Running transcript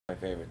My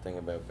favorite thing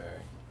about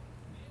Barry.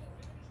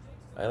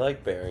 I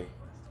like Barry.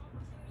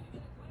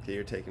 Okay,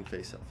 you're taking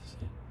face-offs.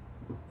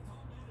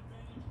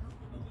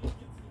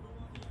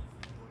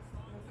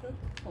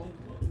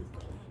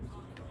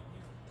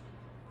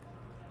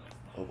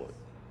 Oh boy.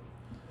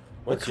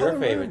 What's your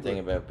favorite thing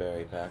about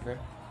Barry, Packer?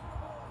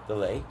 The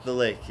lake? The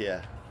lake,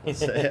 yeah.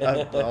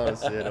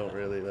 Honestly, I don't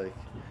really like.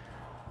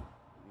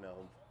 No.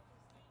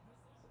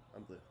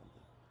 I'm blue.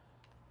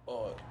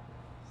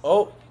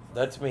 Oh,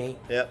 that's me.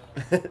 Yep.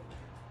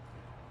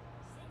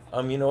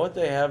 You know what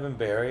they have in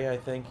Barry? I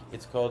think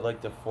it's called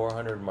like the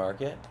 400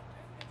 Market.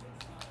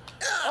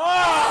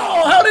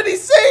 Oh, how did he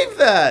save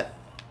that?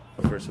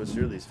 First, what's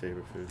your least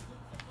favorite food?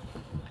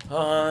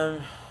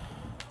 Um.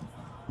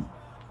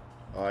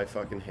 Oh, I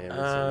fucking hammered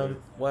somebody.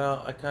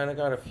 Well, I kind of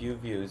got a few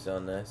views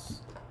on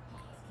this.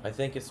 I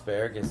think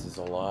asparagus is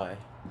a lie.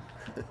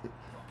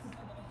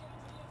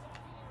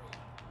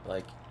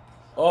 Like,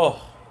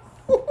 oh,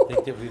 I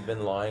think that we've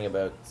been lying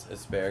about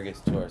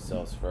asparagus to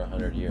ourselves for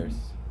 100 years.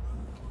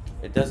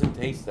 It doesn't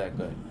taste that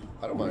good.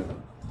 I don't mind it.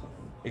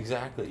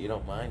 Exactly, you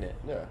don't mind it.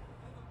 Yeah.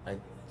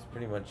 It's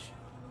pretty much.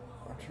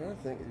 I'm trying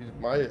to think.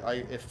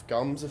 If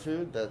gum's a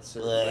food, that's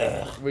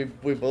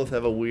we both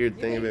have a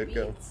weird thing about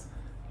gum.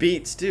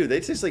 Beets, too.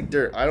 They taste like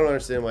dirt. I don't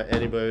understand why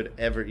anybody would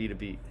ever eat a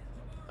beet.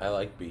 I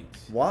like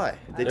beets. Why?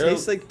 They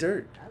taste like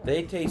dirt.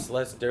 They taste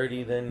less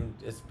dirty than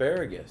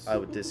asparagus. I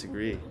would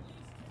disagree.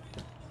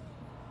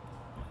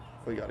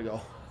 We gotta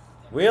go.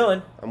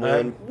 Wheeling.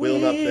 I'm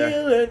wheeling up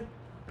there.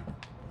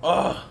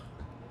 Oh.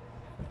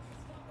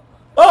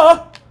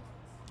 Oh.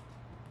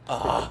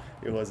 Ah.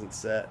 It wasn't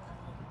set.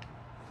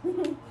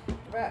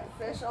 Rat,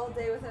 fish all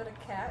day without a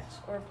catch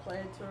or play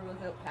a tour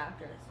without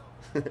Packer?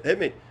 Hit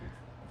me.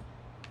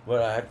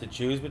 What, I have to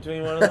choose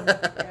between one of them?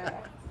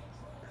 Yeah.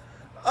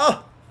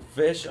 Oh!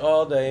 Fish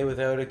all day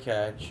without a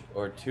catch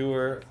or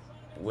tour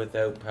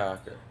without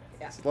Packer.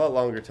 Yeah. It's a lot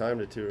longer time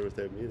to tour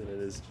without me than it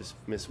is just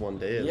miss one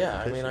day of Yeah,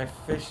 I fishing. mean, I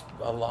fished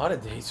a lot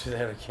of days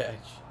without a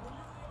catch.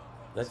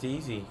 That's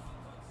easy.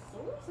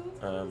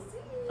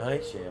 Hi,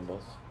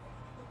 Shambles.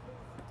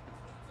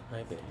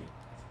 Hi, baby.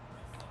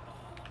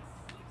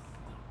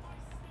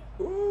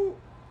 Ooh.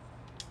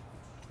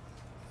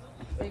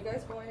 Are you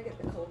guys going to get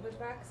the COVID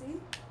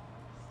vaccine?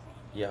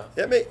 Yeah.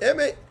 Hit me, hit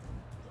me.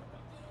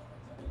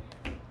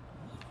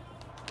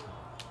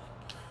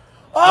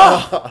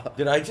 Oh!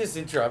 Did I just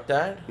interrupt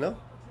that? No.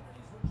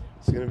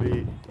 It's gonna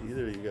be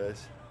either of you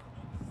guys.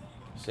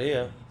 See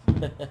ya.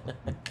 Did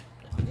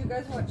you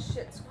guys watch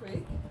Schitt's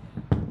Creek?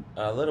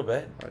 A little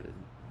bit. I didn't.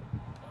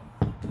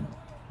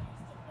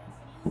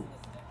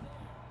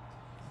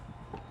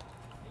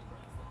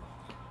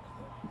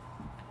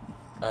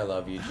 I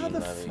love Eugene How the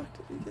Levy. fuck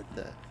did we get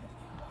that?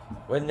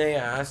 When they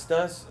asked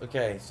us,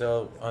 okay,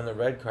 so on the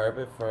red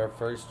carpet for our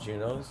first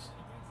Junos,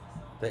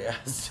 they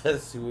asked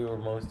us who we were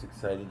most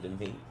excited to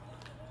meet.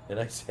 And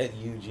I said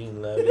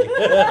Eugene Levy.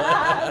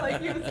 Like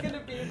he was going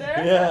to be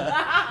there?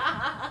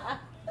 Yeah.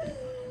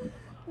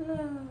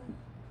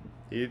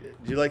 Do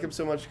you like him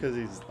so much because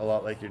he's a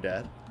lot like your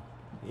dad?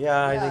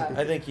 Yeah, Yeah.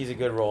 I think he's a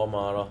good role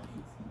model.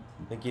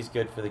 I think he's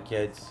good for the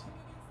kids.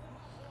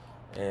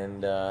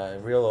 And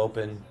real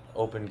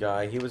open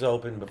guy. He was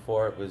open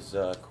before it was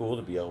cool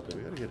to be We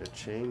open. gotta get a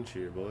change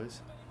here,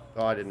 boys.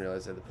 Oh, I didn't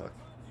realize I had the puck.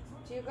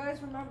 Do you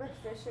guys remember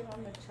fishing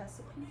on the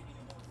Chesapeake?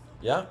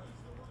 Yeah?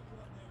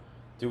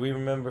 Do we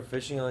remember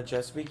fishing on the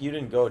Chesapeake? You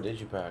didn't go, did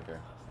you, Packer?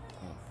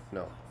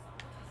 No.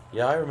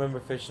 Yeah, I remember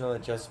fishing on the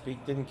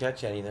Chesapeake. Didn't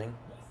catch anything.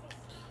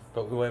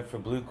 But we went for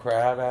blue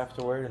crab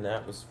afterward, and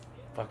that was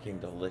fucking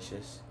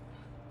delicious.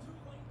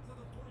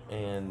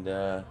 And,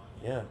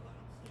 yeah.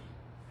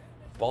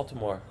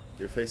 Baltimore.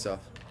 Your face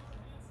off.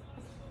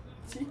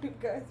 Do you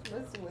guys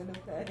miss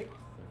Winnipeg?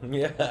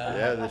 Yeah.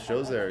 Yeah, the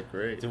shows there are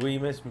great. Do we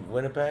miss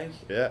Winnipeg?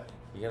 Yeah.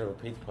 You gotta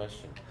repeat the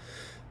question.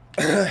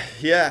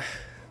 Yeah.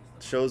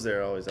 Shows there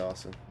are always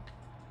awesome.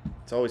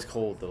 It's always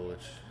cold though,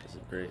 which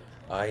isn't great.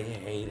 I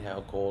hate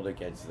how cold it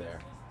gets there.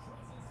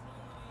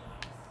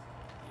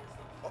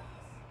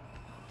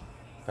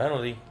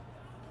 Penalty.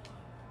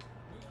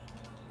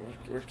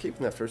 We're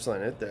keeping that first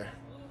line out there.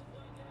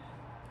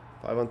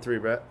 5-on-3,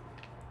 Brett.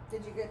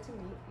 Did you get to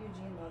meet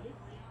Eugene Levy?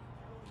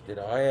 Did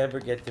I ever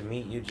get to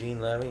meet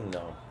Eugene Levy?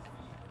 No.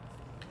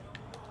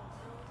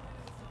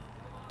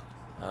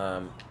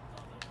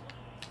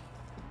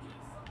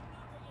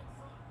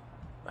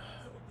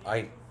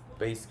 I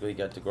basically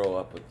got to grow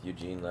up with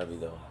Eugene Levy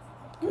though,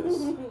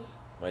 because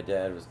my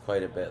dad was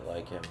quite a bit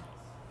like him.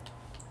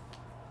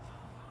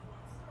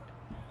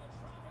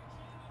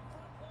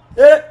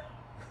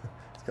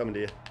 It's coming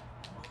to you.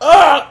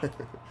 Ah!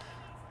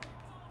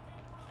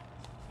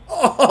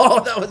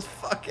 Oh, that was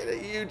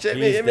fucking huge. Hit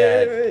me, He's hit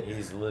dead. me, hit me.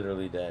 He's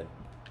literally dead.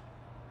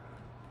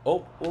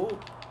 Oh, oh,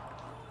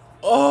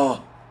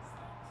 oh!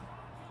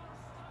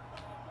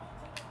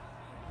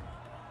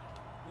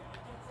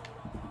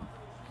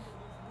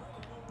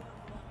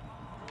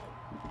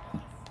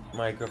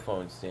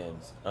 Microphone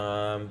stands.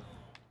 Well,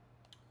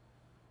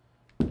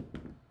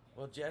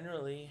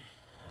 generally,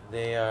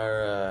 they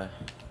are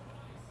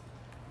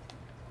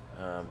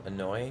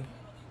annoying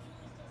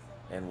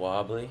and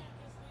wobbly.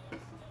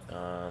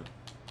 And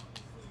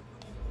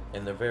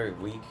they're very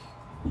weak.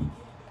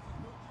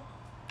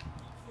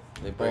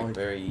 They break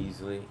very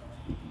easily.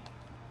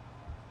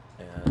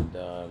 And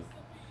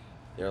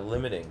they're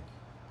limiting.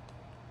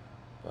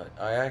 But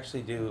I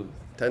actually do,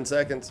 10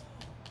 seconds.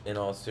 in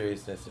all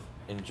seriousness,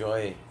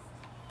 enjoy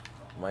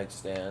mic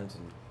stands.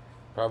 And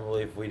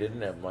probably if we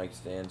didn't have mic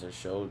stands, our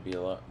show would be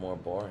a lot more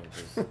boring.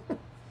 Because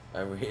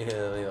I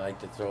really like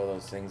to throw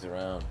those things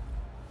around.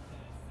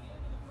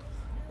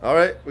 All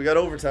right, we got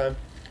overtime.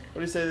 What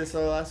do you say this is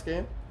our last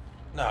game?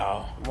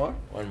 No. More?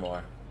 One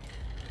more.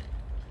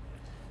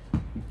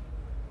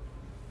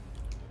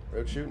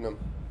 We're out shooting them.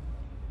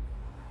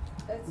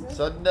 That's it.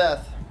 Sudden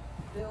death.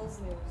 Bills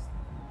news.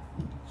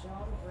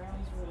 John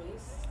Brown's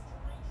release.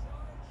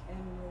 And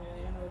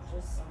Milano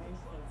just signed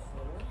for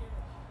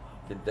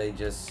 4.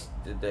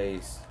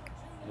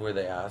 Were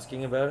they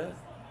asking about it?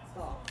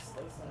 Thoughts,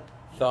 they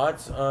said.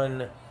 Thoughts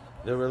on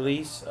the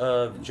release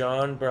of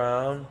John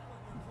Brown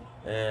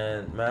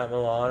and Matt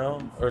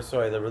Milano? Or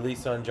sorry, the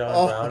release on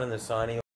John Brown and the signing